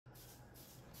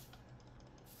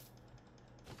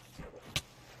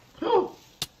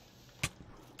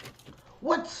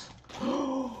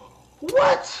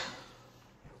What?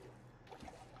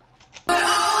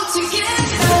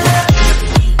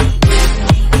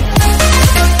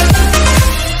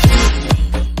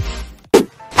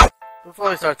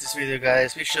 Before we start this video,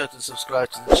 guys, be sure to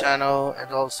subscribe to the channel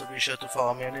and also be sure to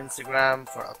follow me on Instagram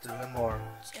for up to even more.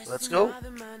 Let's go!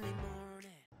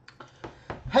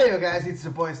 Hey you guys, it's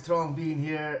your boy Strong Bean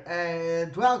here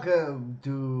and welcome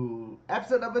to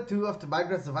episode number 2 of the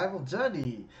Minecraft Survival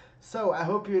Journey. So I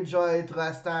hope you enjoyed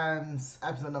last time's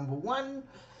episode number 1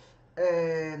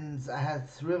 and I had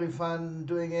really fun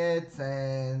doing it,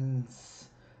 and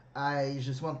I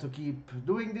just want to keep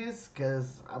doing this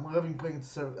because I'm loving playing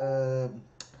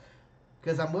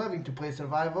to play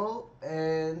survival,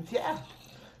 and yeah.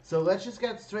 So let's just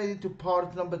get straight into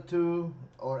part number 2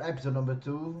 or episode number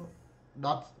 2,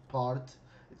 not part.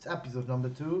 It's episode number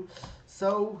 2.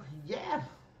 So yeah.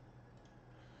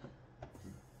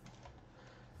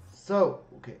 So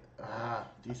okay.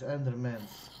 These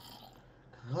Endermans.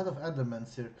 A lot of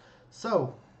Endermans here.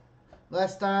 So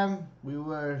last time we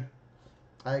were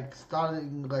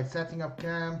setting up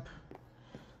camp.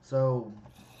 So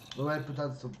we already put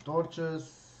out some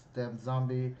torches, damn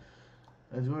zombie,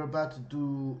 and we're about to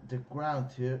do the ground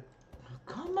here.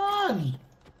 Come on!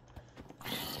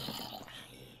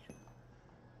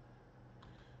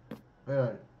 Where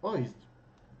are you? Oh, he's...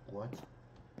 What?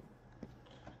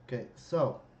 Okay,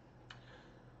 so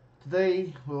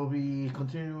today we'll be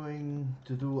continuing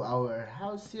to do our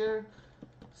house here.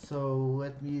 So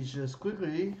let me just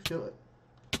quickly fill it.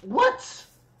 What?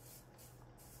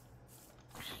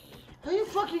 Are you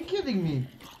fucking kidding me?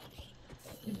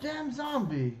 You damn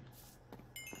zombie.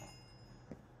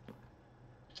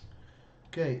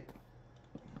 Okay.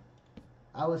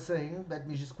 I was saying, let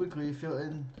me just quickly fill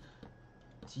in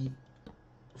the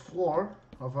floor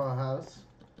of our house.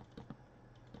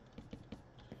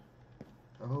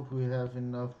 I hope we have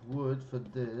enough wood for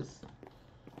this.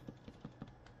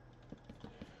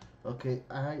 Okay,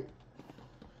 I'm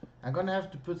gonna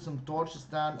have to put some torches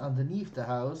down underneath the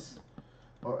house,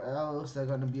 or else there are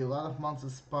gonna be a lot of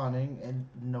monsters spawning, and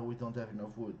no, we don't have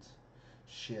enough wood.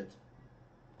 Shit.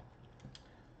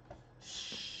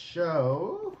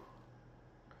 So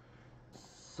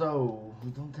we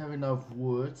don't have enough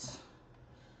wood.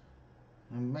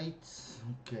 Mate,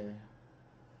 okay.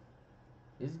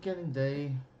 It's getting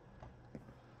day.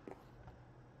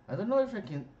 I don't know if I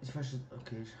should,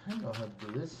 okay, I know how to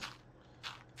do this.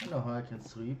 I know how I can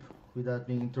sleep without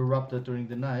being interrupted during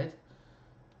the night.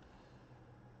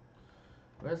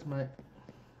 Where's my...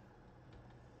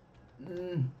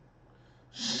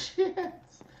 Shit!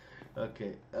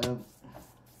 Okay,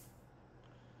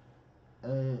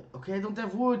 okay, I don't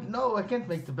have wood. No, I can't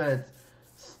make the bed.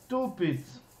 Stupid.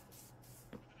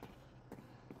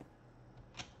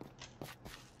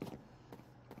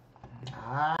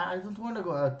 I don't want to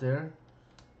go out there.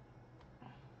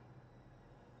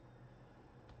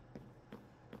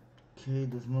 Okay,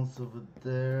 there's monsters over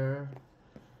there.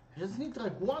 I just need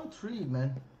like one tree,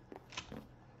 man.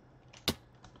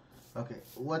 Okay,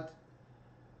 what?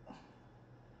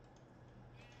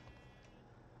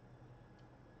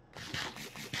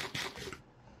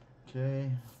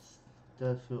 Okay,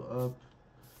 that fill up.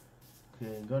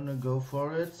 Okay, gonna go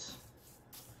for it.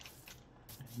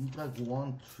 I need like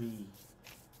one tree.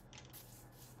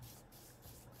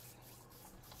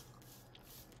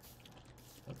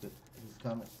 Okay, he's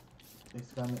coming.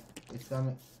 It's coming. It's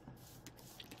coming.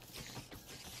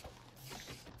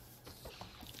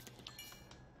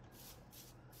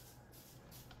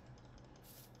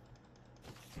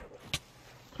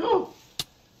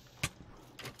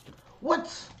 What?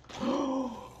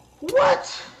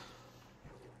 What?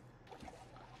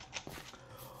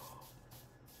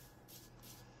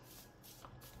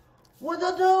 What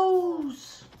are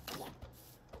those?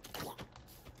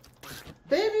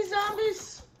 Baby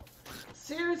zombies?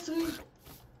 Seriously?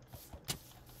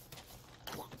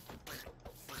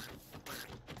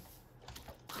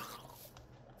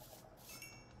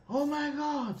 Oh my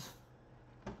god!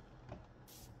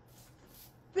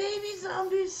 Baby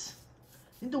zombies?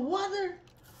 In the water?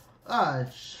 Ah,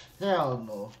 hell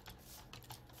no.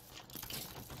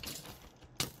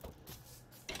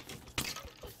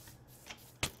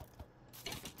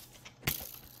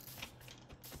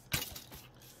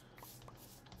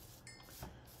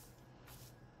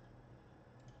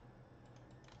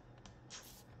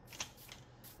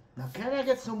 Now can I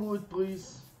get some wood,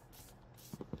 please?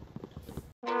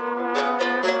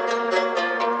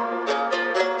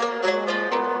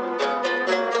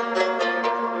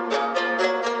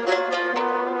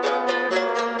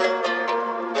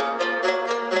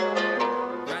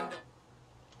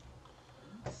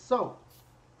 So,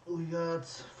 we got got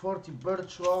 40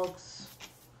 birch logs.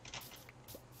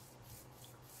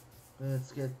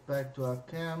 Let's get back to our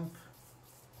camp.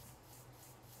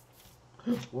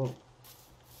 Whoa.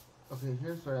 Okay,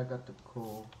 here's where I got the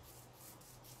coal.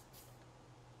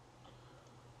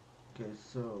 Okay,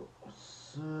 so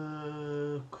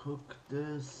cook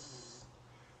this.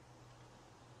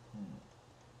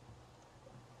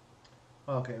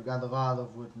 Okay, we got a lot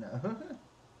of wood now.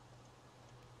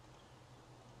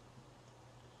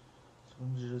 So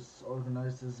just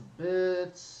organize this a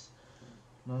bit.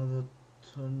 Another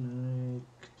tonic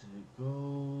to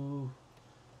go.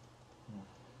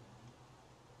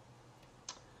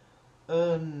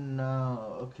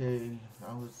 No, okay.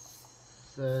 I was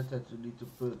said that we need to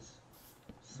put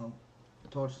some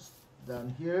torches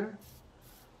down here,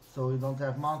 so we don't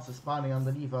have monsters spawning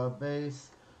underneath our base.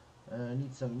 I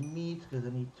need some meat because I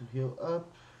need to heal up.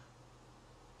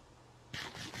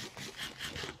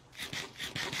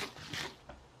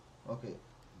 Okay,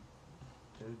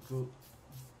 there we go.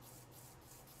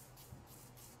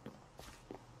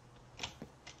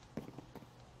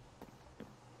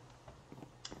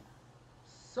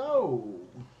 So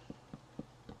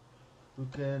we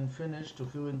can finish to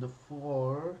fill in the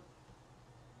floor.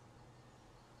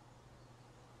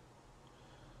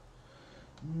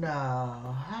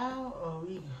 Now, how are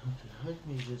we? Okay, let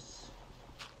me just.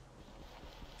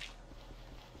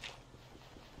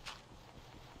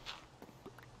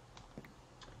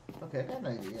 Okay, I got an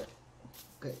idea.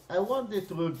 Okay, I want it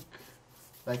to look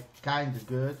like kind of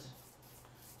good,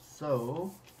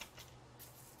 so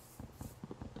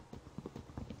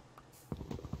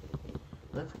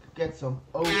let's get some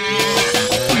oak.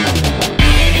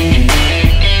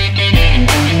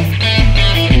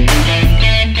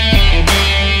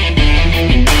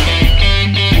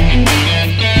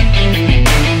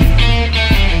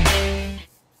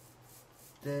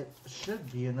 That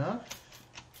should be enough.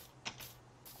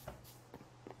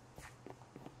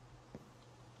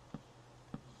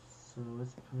 So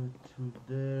let's put two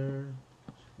there,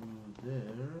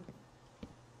 there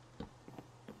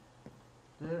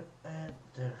and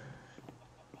there.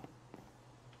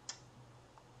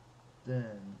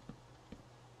 Then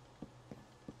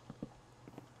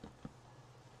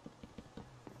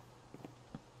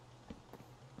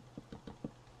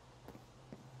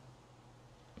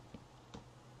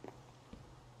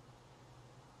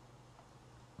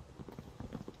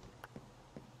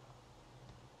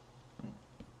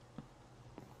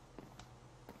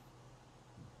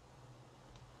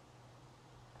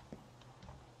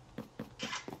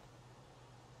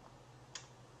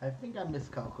I think I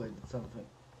miscalculated something.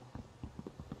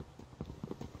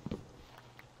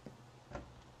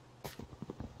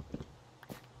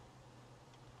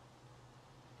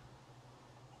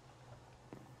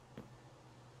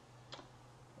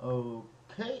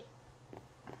 Okay.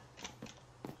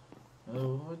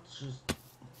 Oh, let's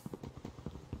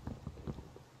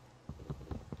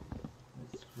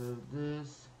grab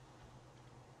this.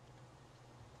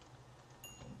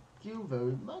 Thank you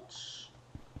very much.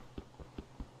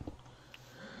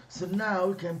 So now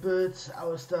we can put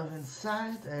our stuff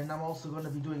inside, and I'm also going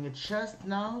to be doing a chest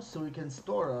now so we can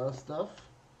store our stuff.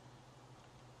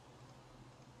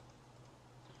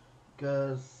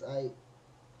 Because I'm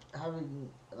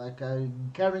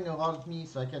carrying a lot of me,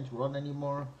 so I can't run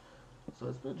anymore. So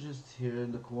let's put just here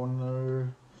in the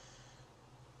corner,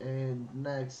 and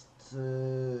next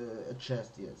a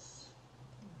chest, yes.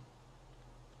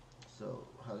 So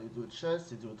how do you do a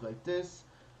chest? You do it like this.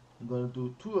 I'm gonna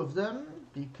do two of them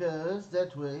because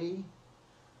that way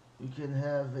you can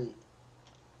have a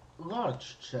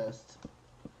large chest.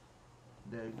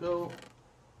 There you go.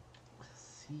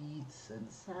 Seeds and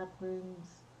saplings.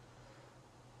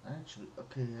 Actually,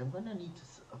 okay, I'm gonna need to.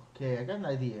 Okay, I got an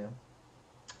idea.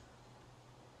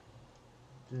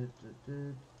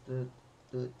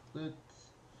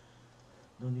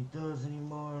 Don't need those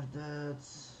anymore.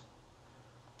 That's.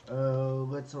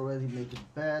 Let's already make a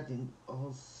bed and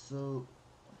also.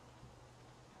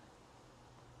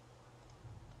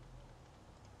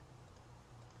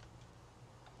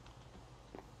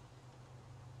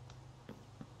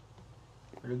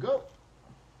 There we go.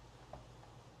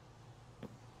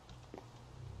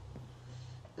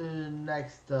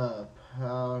 Next up,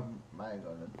 how am I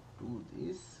gonna do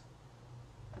this?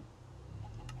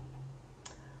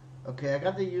 Okay, I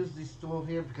gotta use this tool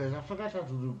here because I forgot how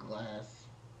to do glass.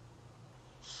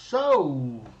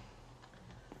 So,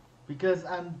 because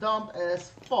I'm dumb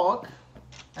as fuck,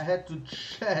 I had to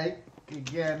check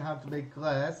again how to make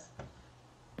glass.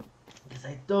 Because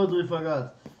I totally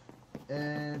forgot.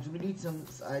 And we need some,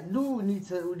 I knew we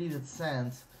needed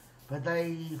sand. But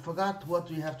I forgot what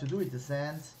we have to do with the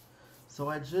sand. So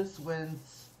I just went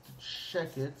to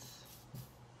check it.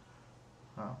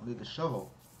 Oh, I need a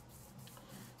shovel.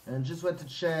 And just went to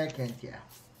check, and yeah.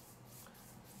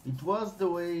 It was the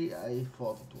way I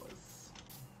thought it was.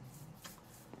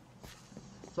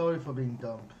 Sorry for being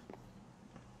dumb.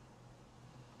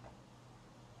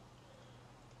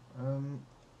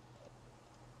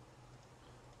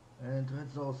 And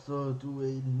let's also do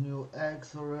a new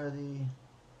axe already.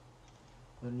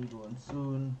 We'll need one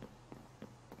soon.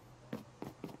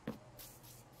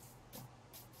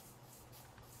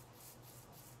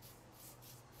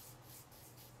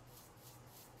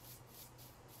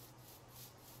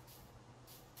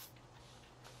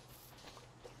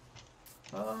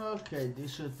 Okay,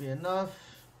 this should be enough.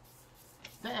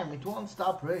 Damn, it won't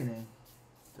stop raining.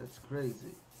 That's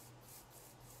crazy.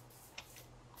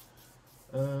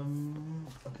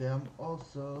 Okay, I'm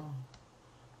also...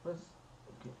 Okay,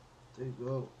 there you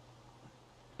go.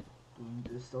 Doing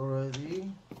this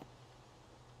already.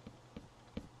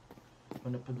 I'm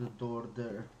gonna put the door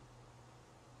there.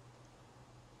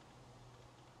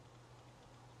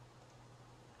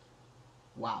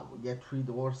 Wow, we get 3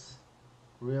 doors.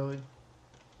 Really?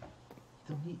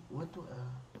 Don't need... What do...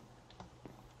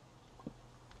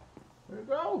 There we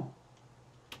go!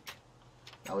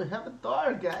 Now we have a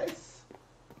door, guys!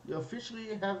 You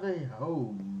officially have a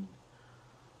home.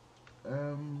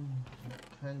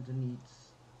 Kinda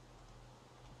needs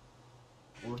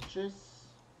torches.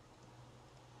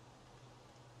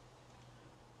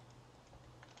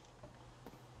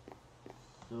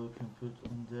 So we can put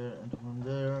one there and one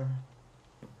there.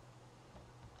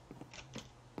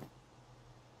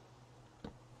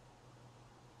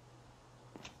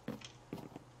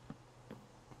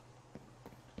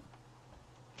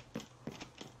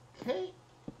 Okay,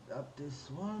 got this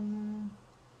one.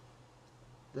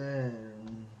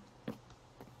 Then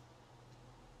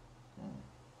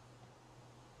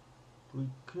we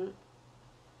could.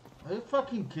 Are you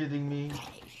fucking kidding me?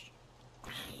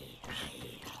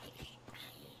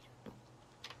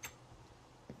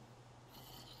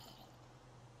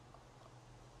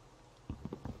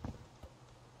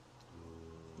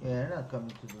 Yeah, they're not coming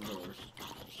to the doors.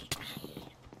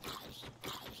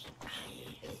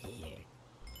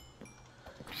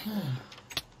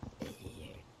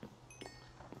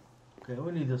 Okay,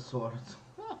 we need a sword.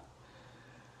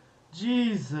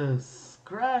 Jesus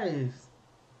Christ!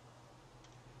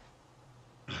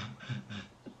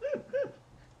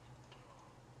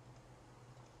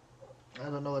 I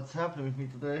don't know what's happening with me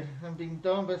today. I'm being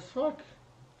dumb as fuck.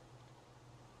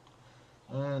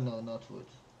 No, not wood.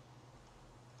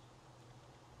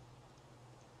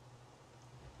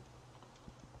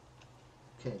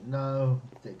 Okay, now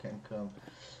they can come.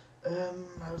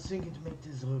 I was thinking to make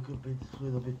this look a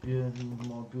little bit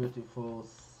more beautiful,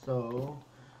 so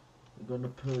we're gonna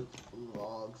put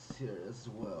logs here as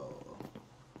well.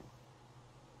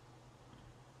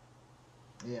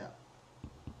 Yeah.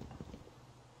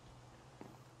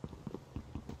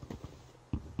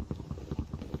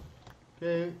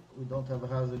 Okay, we don't have a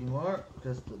house anymore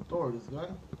because the door is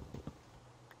gone.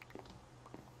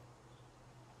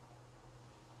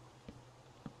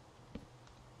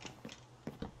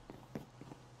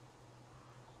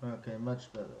 Okay,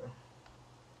 much better.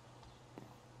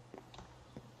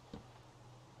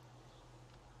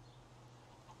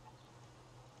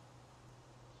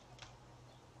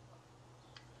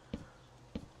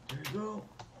 There you go.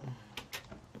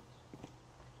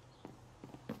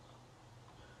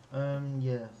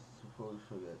 Yes, before we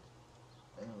forget.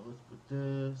 Let's put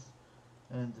this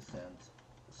and the sand.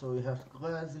 So we have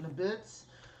glass in a bit.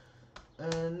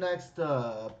 Next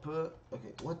up,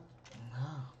 okay, what?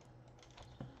 Ah.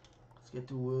 Let's get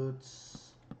to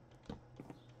woods.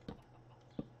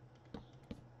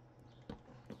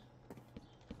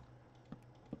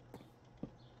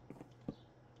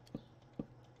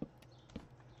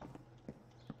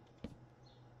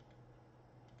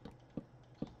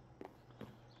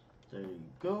 There you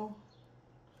go.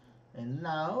 And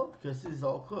now, because this is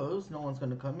all closed, no one's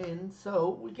gonna come in,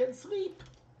 so we can sleep.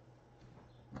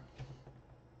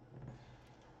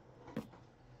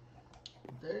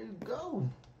 There you go.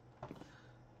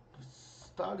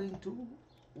 Starting to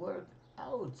work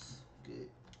out. Okay.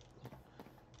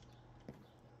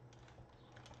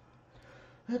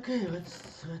 Okay,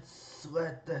 let's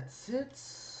let that sit.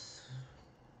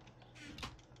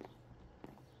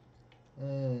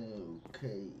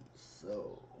 Okay,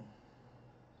 so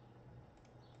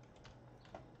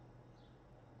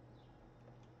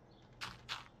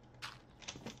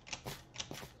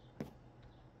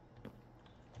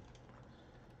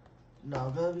now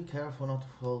gotta be careful not to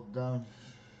fall down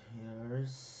here.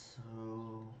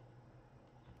 So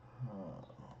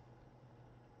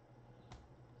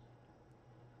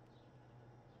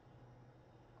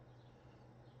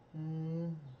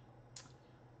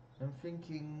I'm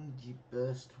thinking the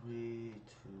best way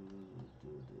to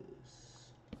do this.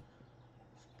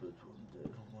 Let's put one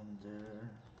there, one there.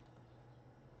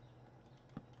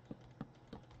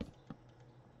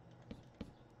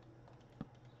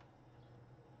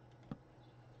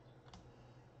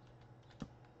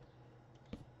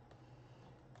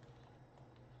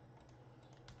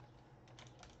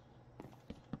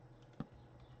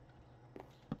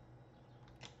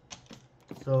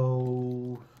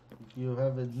 So, if you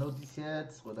haven't noticed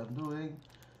yet what I'm doing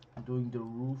the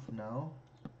roof now.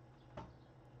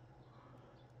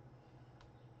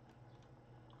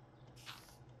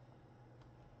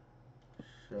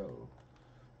 So,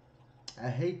 I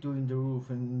hate doing the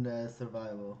roof in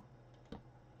survival.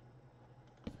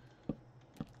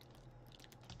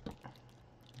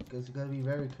 Because you gotta be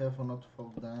very careful not to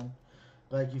fall down.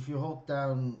 Like, if you hold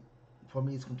down, for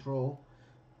me it's control,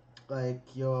 like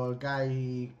your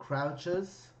guy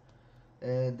crouches,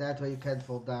 and that way you can't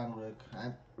fall down. Look,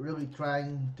 I'm really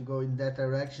trying to go in that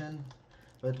direction,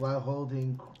 but while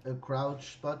holding a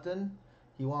crouch button,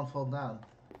 he won't fall down.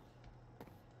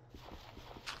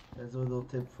 That's a little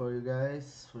tip for you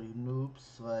guys, for you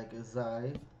noobs like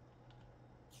Azai.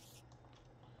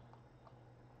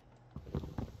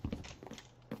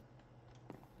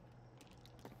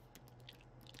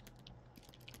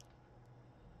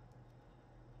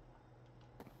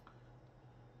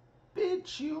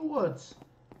 Bitch, you what?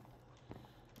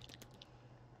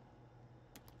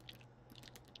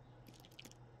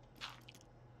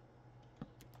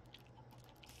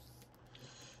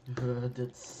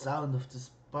 That sound of the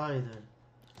spider.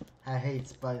 I hate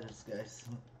spiders, guys.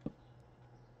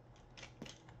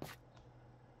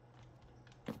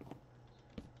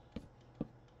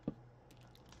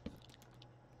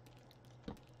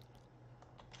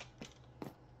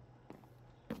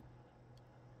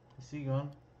 Is he gone?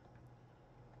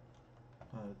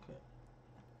 Okay.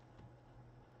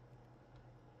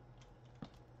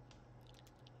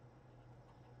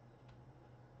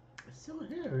 I still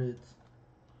hear it.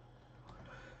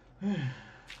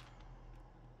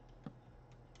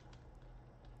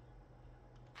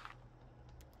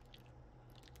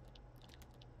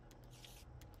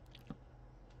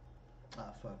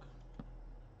 Ah, fuck.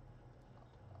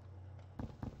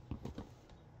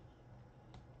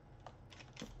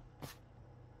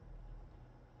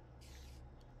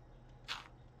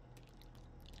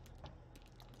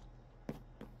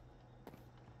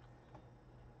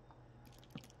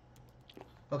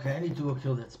 Okay, I need to go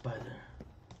kill that spider.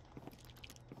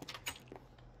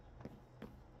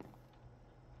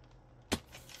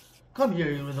 Come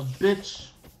here, you little bitch.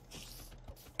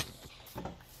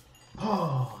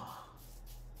 Oh.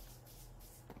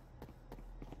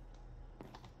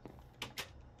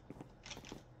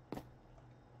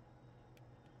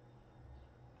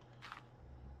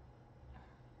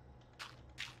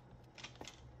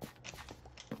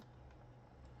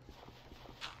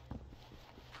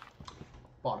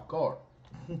 Parkour.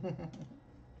 There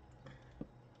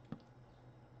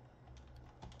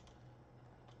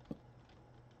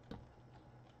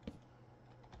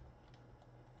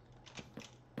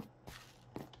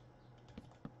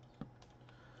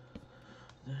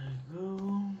you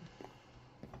go.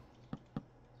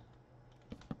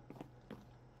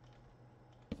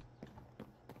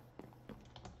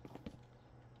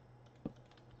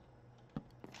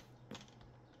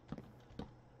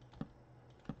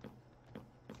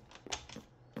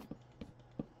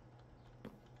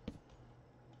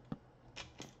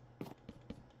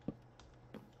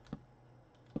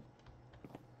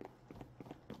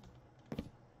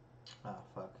 Ah,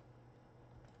 fuck.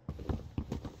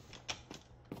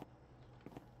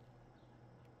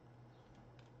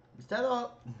 Is that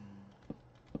all?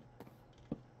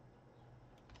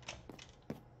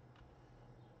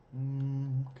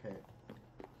 Okay.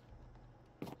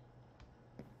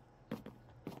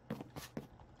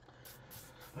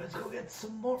 Let's go get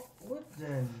some more wood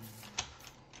then.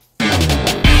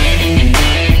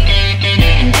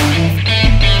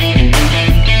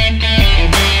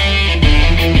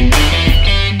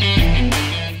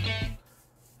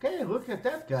 Okay, look at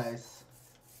that, guys.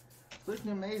 It's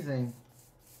looking amazing.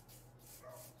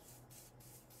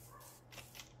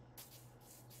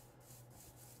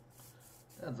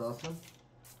 That's awesome.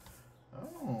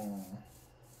 Oh.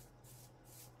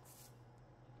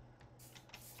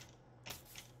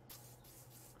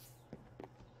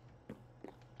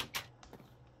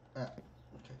 Ah,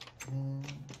 okay.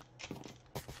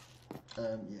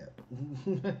 Yeah.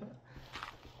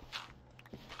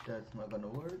 That's not gonna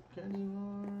work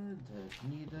anymore. That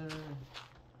neither.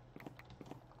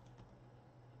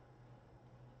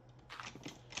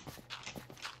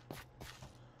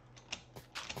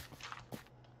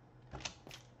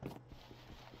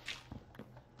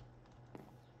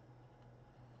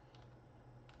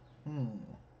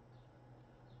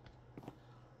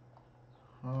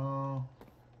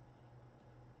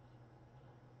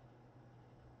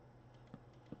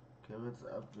 Okay, let's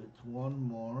up it one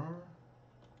more.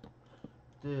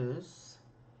 This.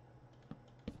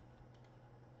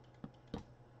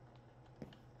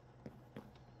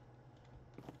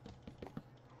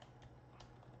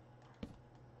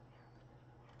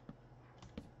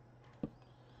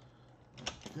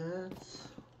 That.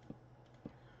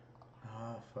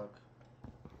 Ah, fuck.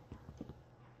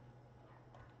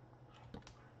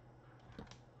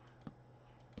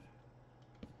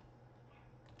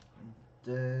 And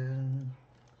then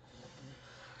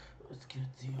let's get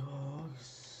the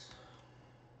hogs.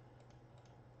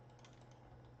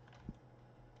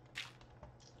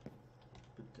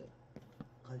 Put that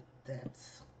like that.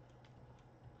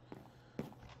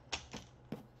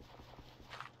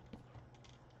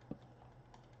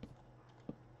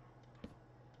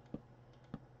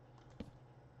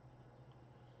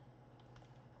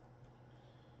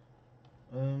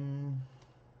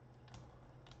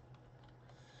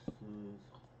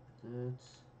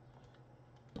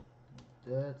 So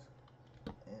that,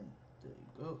 and there you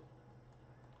go.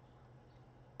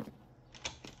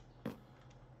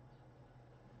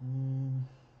 Hmm.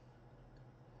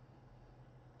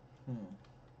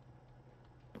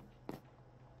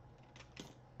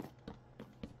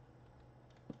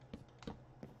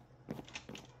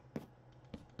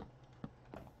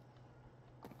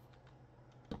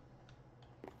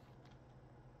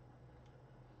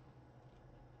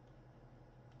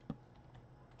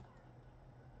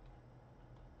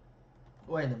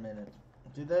 Wait a minute.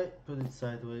 Did I put it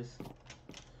sideways?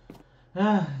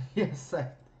 Ah, yes, I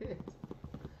did.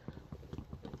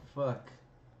 Fuck.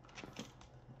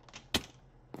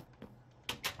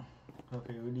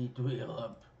 Okay, we need to heal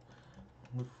up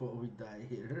before we die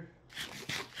here.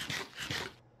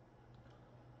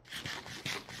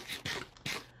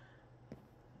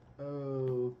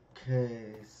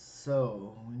 Okay,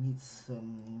 so we need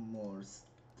some more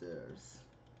stairs.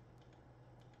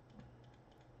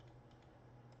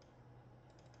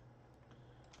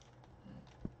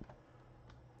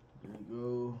 There we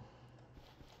go.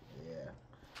 Yeah.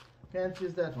 Can't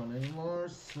use that one anymore,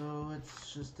 so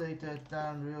let's just take that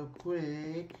down real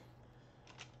quick.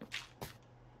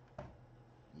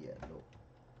 Yeah, no.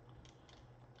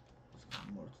 Let's go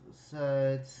more to the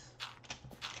sides.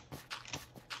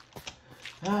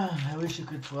 Ah, I wish you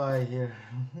could fly here.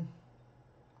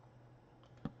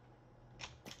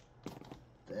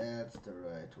 That's the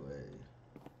right way.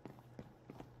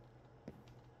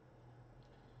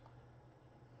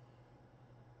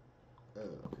 Oh,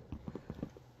 okay.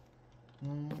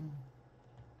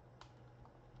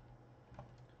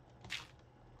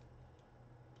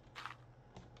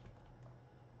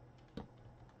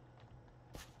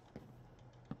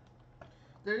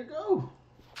 There you go.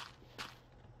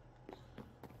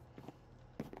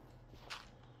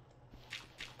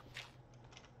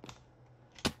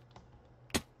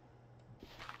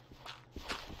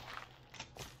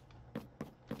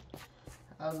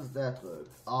 How does that look?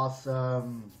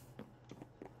 Awesome.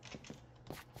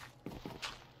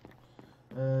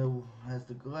 Has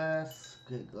the glass.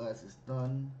 Okay, glass is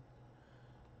done.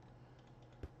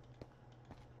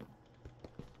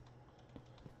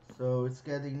 So it's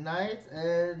getting night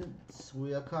and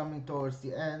we are coming towards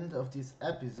the end of these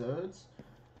episodes.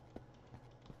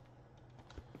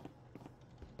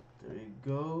 There you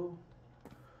go.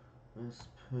 Let's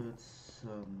put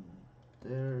some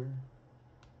there.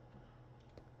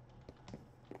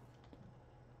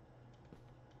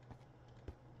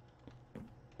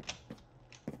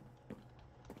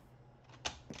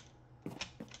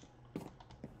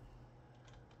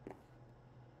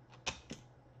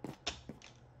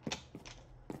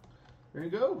 There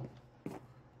you go.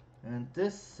 And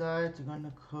this side, we're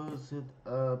gonna close it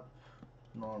up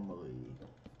normally.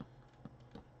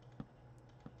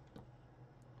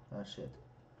 Ah, shit.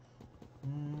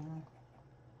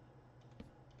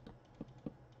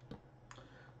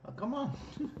 Oh, come on.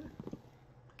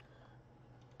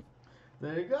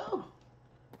 There you go.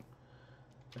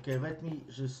 Okay, let me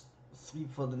just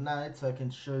sleep for the night so I can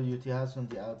show you the house from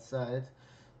the outside.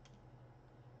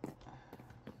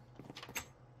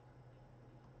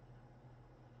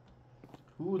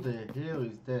 Who the hell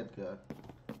is that guy?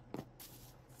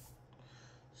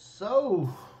 So,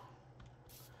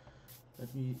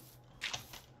 let's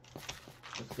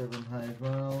get on high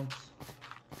ground.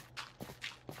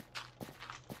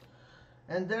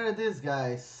 And there it is,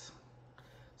 guys.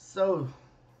 So,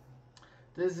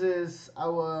 this is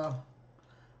our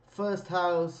first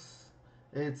house.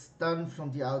 It's done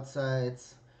from the outside.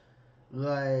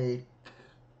 Like,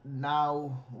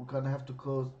 now we're gonna have to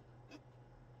close.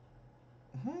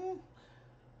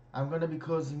 I'm gonna be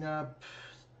closing up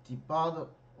the bottom.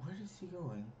 Where is he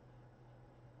going?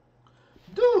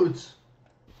 Dude!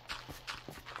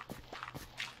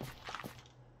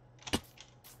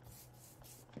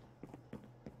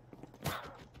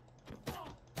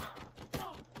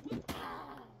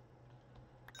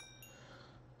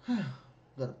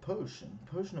 Got a potion.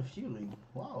 Potion of healing.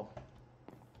 Wow.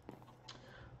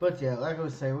 But yeah, like I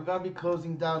was saying, we're gonna be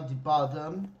closing down the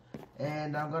bottom.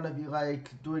 And I'm gonna be like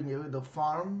doing a little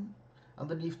farm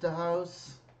underneath the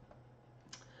house.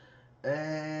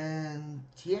 And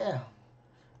yeah.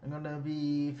 I'm gonna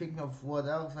be thinking of what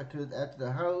else I could add to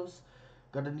the house.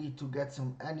 Gonna need to get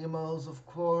some animals, of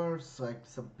course, like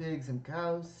some pigs and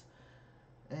cows.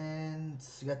 And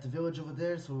you got the village over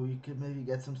there, so we could maybe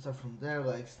get some stuff from there,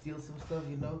 like steal some stuff,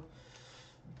 you know.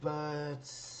 But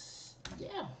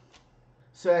yeah.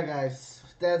 So yeah, guys,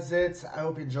 that's it. I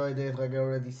hope you enjoyed it. Like I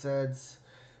already said,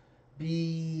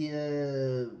 be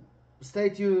stay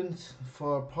tuned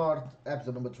for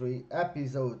episode number 3.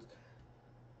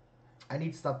 I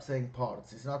need to stop saying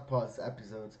parts. It's not parts, it's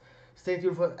episodes. Stay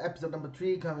tuned for episode number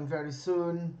 3 coming very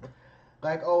soon.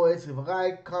 Like always, leave a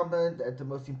like, comment, and the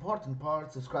most important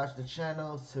part, subscribe to the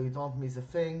channel so you don't miss a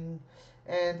thing.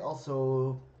 And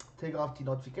also take off the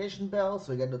notification bell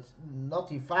so you get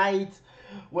notified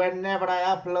whenever I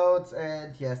upload.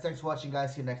 And yes, thanks for watching,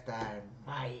 guys. See you next time.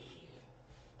 Bye.